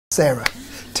Sarah,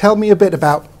 tell me a bit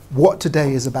about what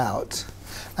today is about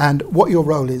and what your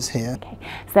role is here. Okay.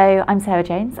 So I'm Sarah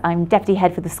Jones. I'm Deputy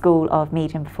Head for the School of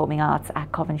Media and Performing Arts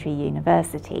at Coventry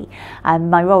University.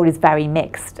 My role is very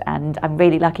mixed, and I'm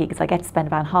really lucky because I get to spend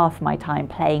about half my time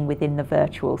playing within the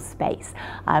virtual space,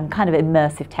 kind of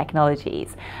immersive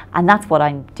technologies. And that's what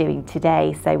I'm doing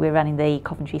today. So we're running the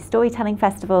Coventry Storytelling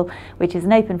Festival, which is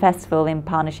an open festival in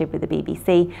partnership with the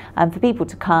BBC for people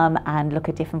to come and look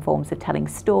at different forms of telling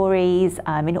stories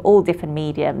in all different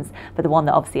mediums. But the one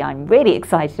that obviously I'm really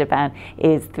excited about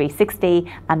is 360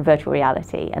 and virtual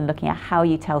reality, and looking at how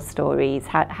you tell stories,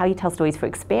 how you tell stories for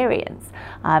experience,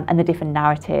 and the different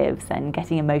narratives and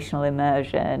getting emotional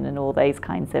immersion and all those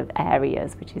kinds of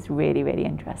areas, which is really, really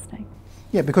interesting.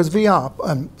 Yeah, because VR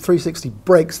 360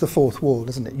 breaks the fourth wall,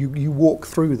 doesn't it? You walk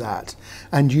through that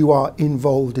and you are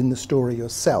involved in the story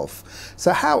yourself.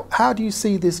 So how do you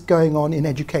see this going on in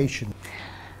education?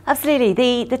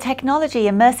 Absolutely. The technology,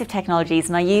 immersive technologies,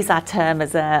 and I use that term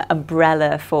as an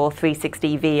umbrella for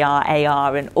 360 VR,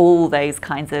 AR and all those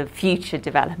kinds of future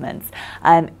developments,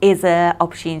 is an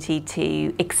opportunity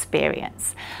to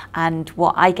experience. And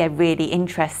what I get really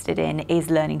interested in is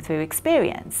learning through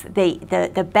experience.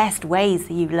 The best ways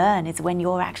that you learn is when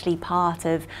you're actually part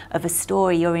of a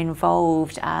story, you're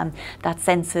involved, that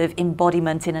sense of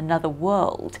embodiment in another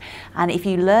world. And if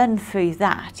you learn through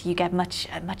that, you get a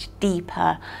much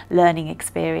deeper learning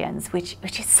experience, which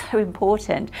is so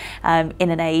important in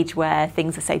an age where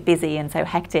things are so busy and so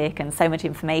hectic and so much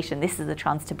information. This is a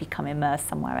chance to become immersed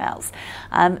somewhere else.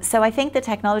 So I think the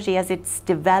technology, as it's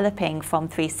developing from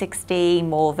 360,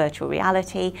 more virtual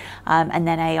reality, and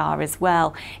then AR as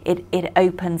well, it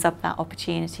opens up that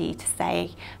opportunity to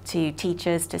say to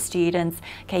teachers, to students,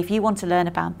 okay, if you want to learn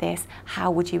about this, how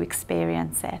would you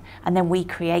experience it? And then we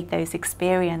create those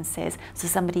experiences so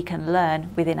somebody can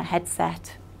learn within a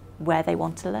headset where they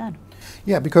want to learn.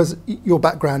 Yeah, because your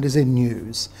background is in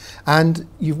news and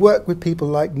you've worked with people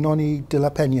like Noni de la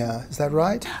Peña, is that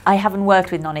right? I haven't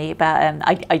worked with Noni, but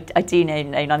I do know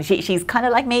Noni. She's kind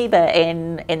of like me, but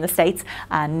in the States,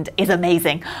 and is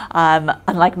amazing,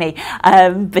 unlike me.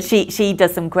 But she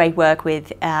does some great work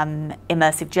with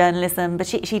immersive journalism, but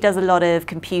she does a lot of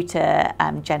computer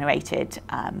generated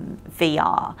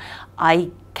VR.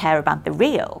 I care about the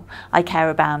real. I care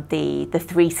about the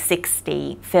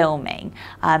 360 filming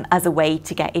as a way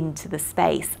to get into the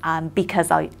space,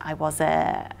 because I was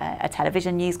a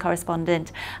television news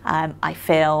correspondent. I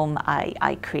film,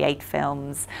 I create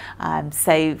films.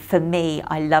 So for me,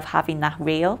 I love having that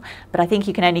real, but I think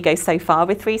you can only go so far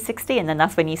with 360, and then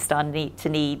that's when you start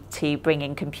need to bring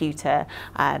in computer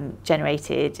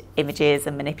generated images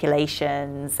and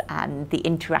manipulations and the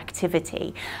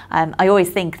interactivity. I always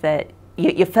think that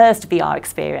your first VR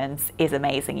experience is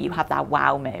amazing. You have that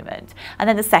wow moment. And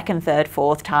then the second, third,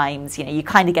 fourth times, you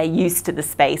kind of get used to the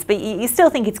space, but you still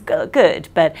think it's good,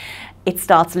 but it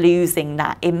starts losing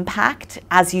that impact,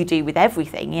 as you do with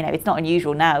everything. It's not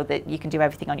unusual now that you can do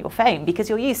everything on your phone because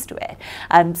you're used to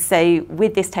it. So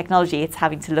with this technology, it's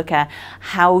having to look at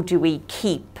how do we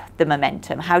keep the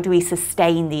momentum? How do we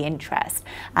sustain the interest?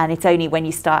 And it's only when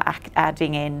you start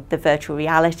adding in the virtual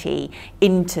reality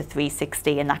into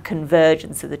 360 and that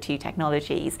convergence of the two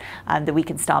technologies that we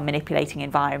can start manipulating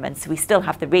environments. So we still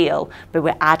have the real, but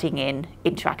we're adding in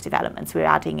interactive elements. We're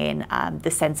adding in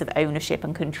the sense of ownership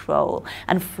and control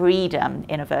and freedom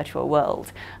in a virtual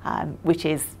world, which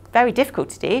is very difficult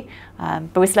to do,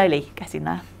 but we're slowly getting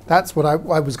there. That's what I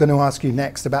was going to ask you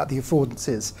next, about the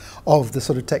affordances of the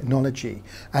sort of technology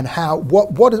and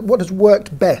what has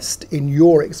worked best in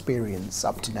your experience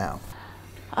up to now?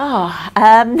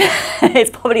 It's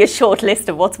probably a short list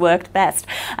of what's worked best.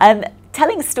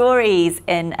 Telling stories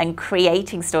and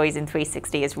creating stories in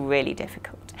 360 is really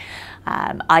difficult.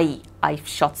 I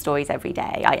shot stories every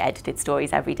day, I edited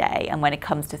stories every day, and when it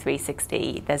comes to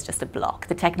 360, there's just a block.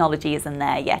 The technology isn't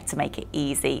there yet to make it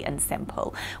easy and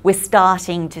simple. We're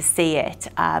starting to see it,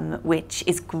 which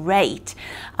is great,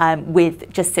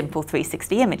 with just simple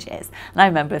 360 images. And I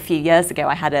remember a few years ago,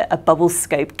 I had a bubble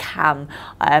scope cam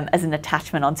as an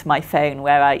attachment onto my phone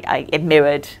where it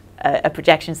mirrored a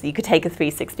projection so you could take a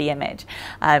 360 image,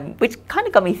 which kind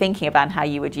of got me thinking about how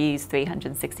you would use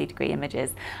 360-degree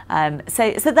images.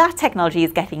 So that technology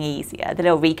is getting easier. The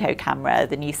little Ricoh camera,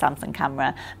 the new Samsung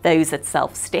camera, those that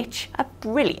self-stitch are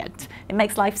brilliant. It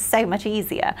makes life so much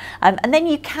easier. And then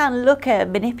you can look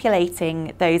at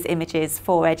manipulating those images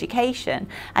for education,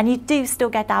 and you do still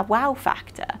get that wow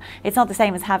factor. It's not the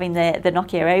same as having the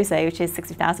Nokia Ozo, which is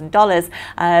 $60,000,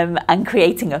 and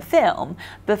creating a film,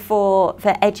 but for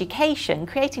education, education,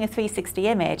 creating a 360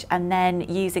 image and then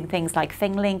using things like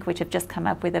ThingLink, which have just come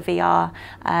up with a VR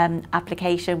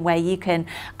application where you can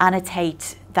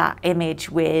annotate that image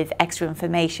with extra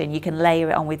information. You can layer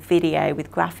it on with video, with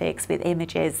graphics, with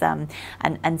images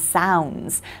and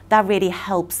sounds. That really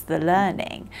helps the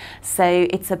learning. So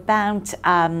it's about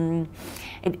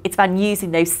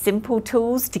using those simple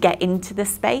tools to get into the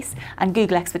space, and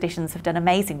Google Expeditions have done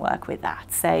amazing work with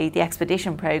that. So the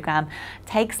Expedition program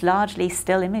takes largely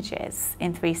still images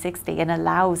in 360 and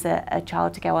allows a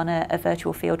child to go on a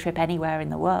virtual field trip anywhere in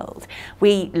the world.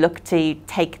 We look to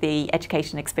take the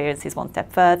education experiences one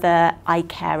step further. I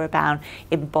care about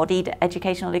embodied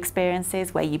educational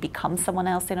experiences where you become someone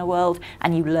else in a world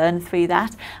and you learn through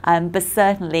that. But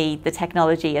certainly the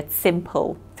technology at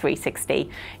simple 360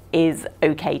 is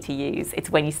okay to use. It's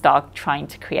when you start trying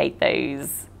to create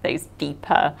those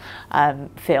deeper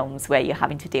films where you're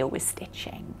having to deal with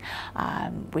stitching,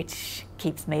 which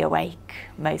keeps me awake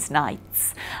most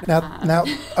nights. Now,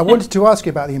 I wanted to ask you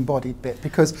about the embodied bit,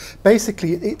 because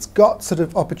basically it's got sort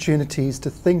of opportunities to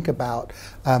think about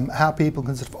how people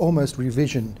can sort of almost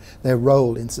revision their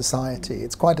role in society.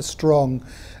 It's quite a strong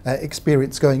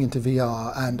experience going into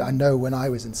VR, and I know when I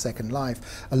was in Second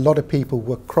Life, a lot of people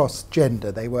were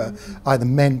cross-gender. They were either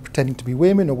men pretending to be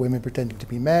women or women pretending to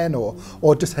be men, or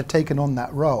just had taken on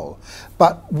that role.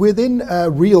 But within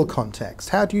a real context,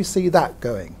 how do you see that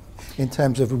going in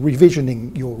terms of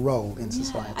revisioning your role in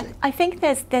society? I think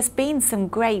there's been some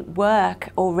great work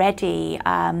already.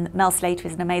 Mel Slater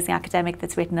is an amazing academic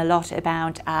that's written a lot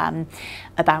about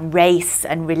race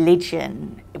and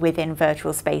religion within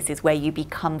virtual spaces where you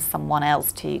become someone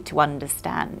else to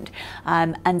understand.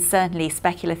 And certainly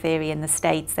Specular Theory in the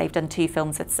States, they've done 2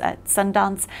 films at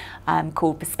Sundance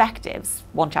called Perspectives,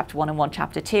 one chapter 1 and one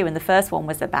chapter 2. And the first one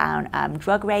was about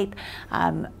drug rape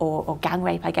or gang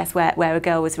rape, I guess, where a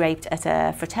girl was raped at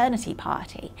a fraternity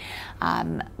party,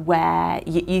 where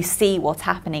you see what's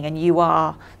happening and you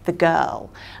are the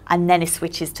girl, and then it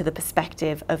switches to the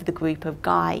perspective of the group of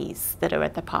guys that are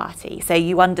at the party. So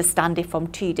you understand it from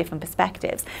 2 different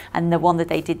perspectives, and the one that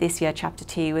they did this year, chapter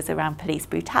 2, was around police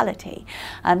brutality.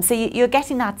 So you're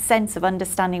getting that sense of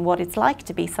understanding what it's like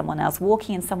to be someone else,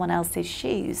 walking in someone else's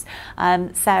shoes.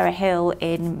 Sarah Hill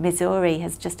in Missouri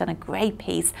has just done a great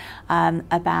piece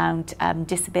about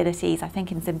disabilities, I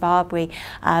think in Zimbabwe,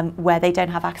 where they don't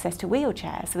have access to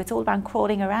wheelchairs. So it's all about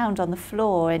crawling around on the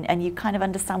floor, and you kind of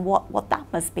understand what that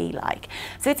must be like.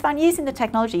 So it's about using the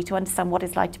technology to understand what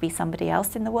it's like to be somebody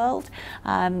else in the world,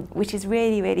 which is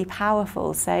really, really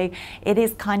powerful. So it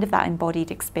is kind of that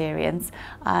embodied experience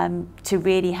to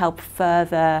really help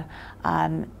further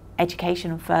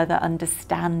education and further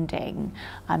understanding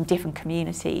different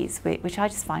communities, which I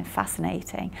just find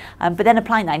fascinating. But then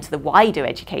applying that into the wider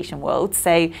education world,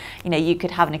 so you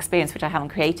could have an experience which I haven't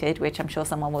created, which I'm sure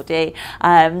someone will do,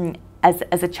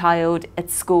 as a child at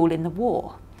school in the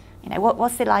war.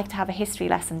 What's it like to have a history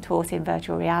lesson taught in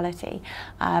virtual reality?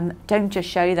 Don't just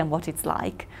show them what it's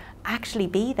like. Actually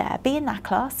be there, be in that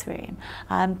classroom,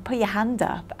 put your hand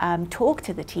up, talk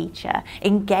to the teacher,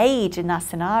 engage in that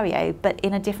scenario, but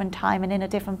in a different time and in a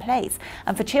different place.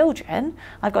 And for children,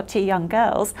 I've got 2 young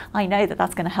girls, I know that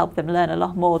that's going to help them learn a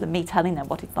lot more than me telling them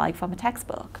what it's like from a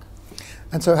textbook.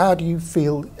 And so how do you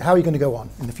feel, how are you going to go on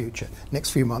in the future,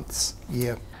 next few months,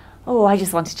 year? Oh, I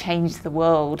just want to change the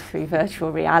world through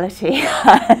virtual reality.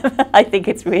 I think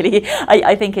it's really,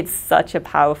 I think it's such a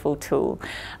powerful tool.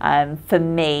 For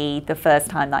me, the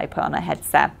first time that I put on a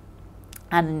headset,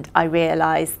 and I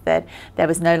realised that there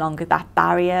was no longer that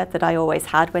barrier that I always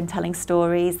had when telling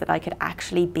stories, that I could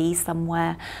actually be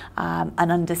somewhere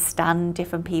and understand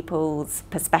different people's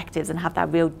perspectives and have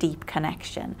that real deep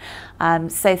connection.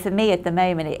 So for me at the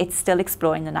moment, it's still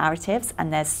exploring the narratives,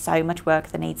 and there's so much work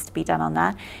that needs to be done on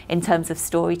that. In terms of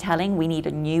storytelling, we need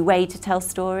a new way to tell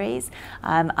stories.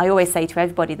 I always say to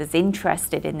everybody that's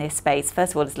interested in this space,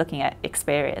 first of all, it's looking at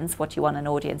experience, what you want an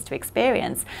audience to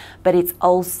experience, but it's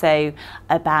also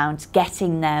about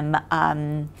getting them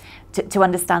to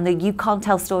understand that you can't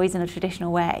tell stories in a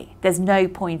traditional way. There's no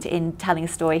point in telling a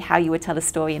story how you would tell a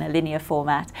story in a linear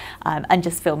format and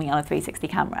just filming on a 360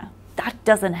 camera. That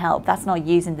doesn't help. That's not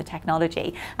using the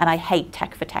technology, and I hate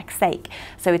tech for tech's sake.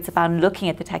 So it's about looking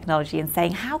at the technology and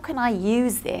saying, how can I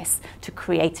use this to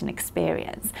create an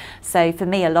experience? So for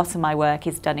me, a lot of my work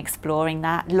is done exploring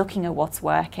that, looking at what's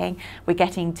working. We're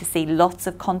getting to see lots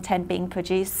of content being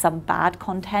produced, some bad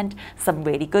content, some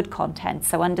really good content.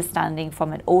 So understanding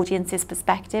from an audience's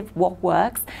perspective what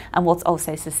works and what's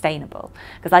also sustainable.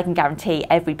 Because I can guarantee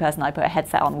every person I put a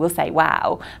headset on will say,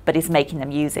 wow, but it's making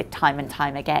them use it time and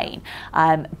time again.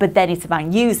 screen. But then it's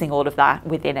about using all of that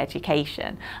within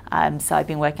education. So I've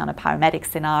been working on a paramedic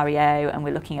scenario, and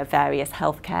we're looking at various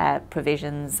healthcare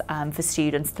provisions for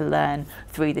students to learn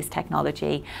through this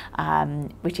technology,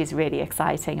 which is really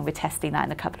exciting. And we're testing that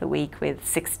in a couple of weeks with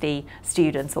 60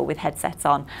 students, all with headsets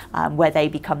on, where they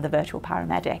become the virtual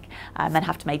paramedic and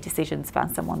have to make decisions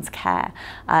about someone's care.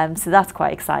 So that's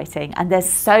quite exciting. And there's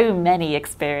so many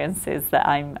experiences that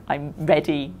I'm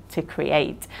ready to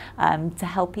create to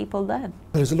help people learn.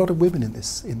 There's a lot of women in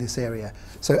this area.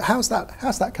 So how's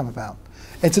that come about?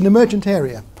 It's an emergent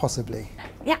area, possibly.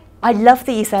 Yeah, I love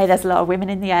that you say there's a lot of women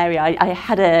in the area.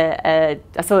 I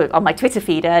saw it on my Twitter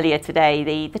feed earlier today,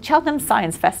 the Cheltenham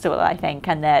Science Festival, I think,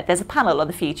 and there's a panel on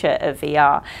the future of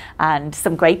VR, and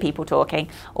some great people talking,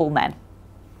 all men.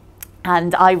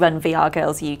 And I run VR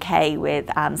Girls UK with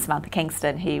Samantha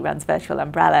Kingston, who runs Virtual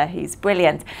Umbrella, who's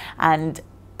brilliant. And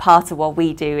part of what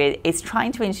we do is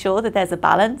trying to ensure that there's a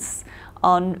balance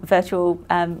on virtual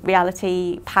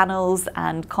reality panels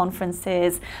and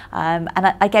conferences, and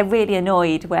I get really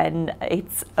annoyed when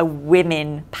it's a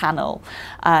women panel.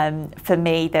 For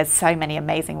me, there's so many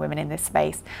amazing women in this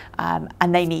space,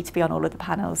 and they need to be on all of the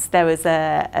panels. There was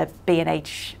a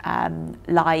B&H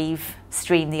live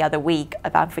stream the other week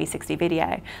about 360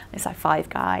 video. It's like 5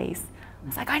 guys. I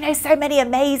was like, I know so many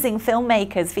amazing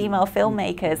filmmakers, female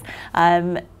filmmakers.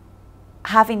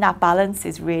 Having that balance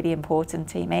is really important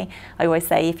to me. I always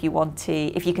say if you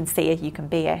can see it, you can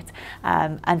be it.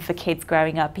 And for kids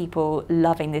growing up, people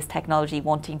loving this technology,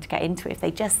 wanting to get into it, if they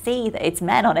just see that it's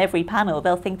men on every panel,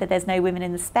 they'll think that there's no women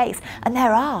in the space. And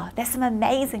there's some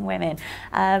amazing women,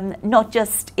 not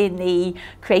just in the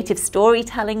creative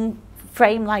storytelling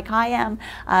frame like I am,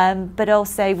 but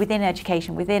also within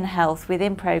education, within health,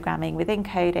 within programming, within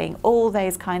coding, all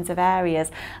those kinds of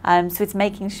areas. So it's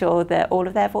making sure that all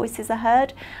of their voices are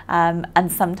heard,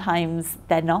 and sometimes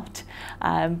they're not.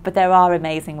 But there are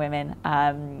amazing women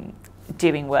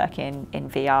doing work in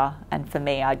VR, and for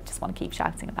me, I just want to keep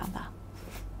shouting about that.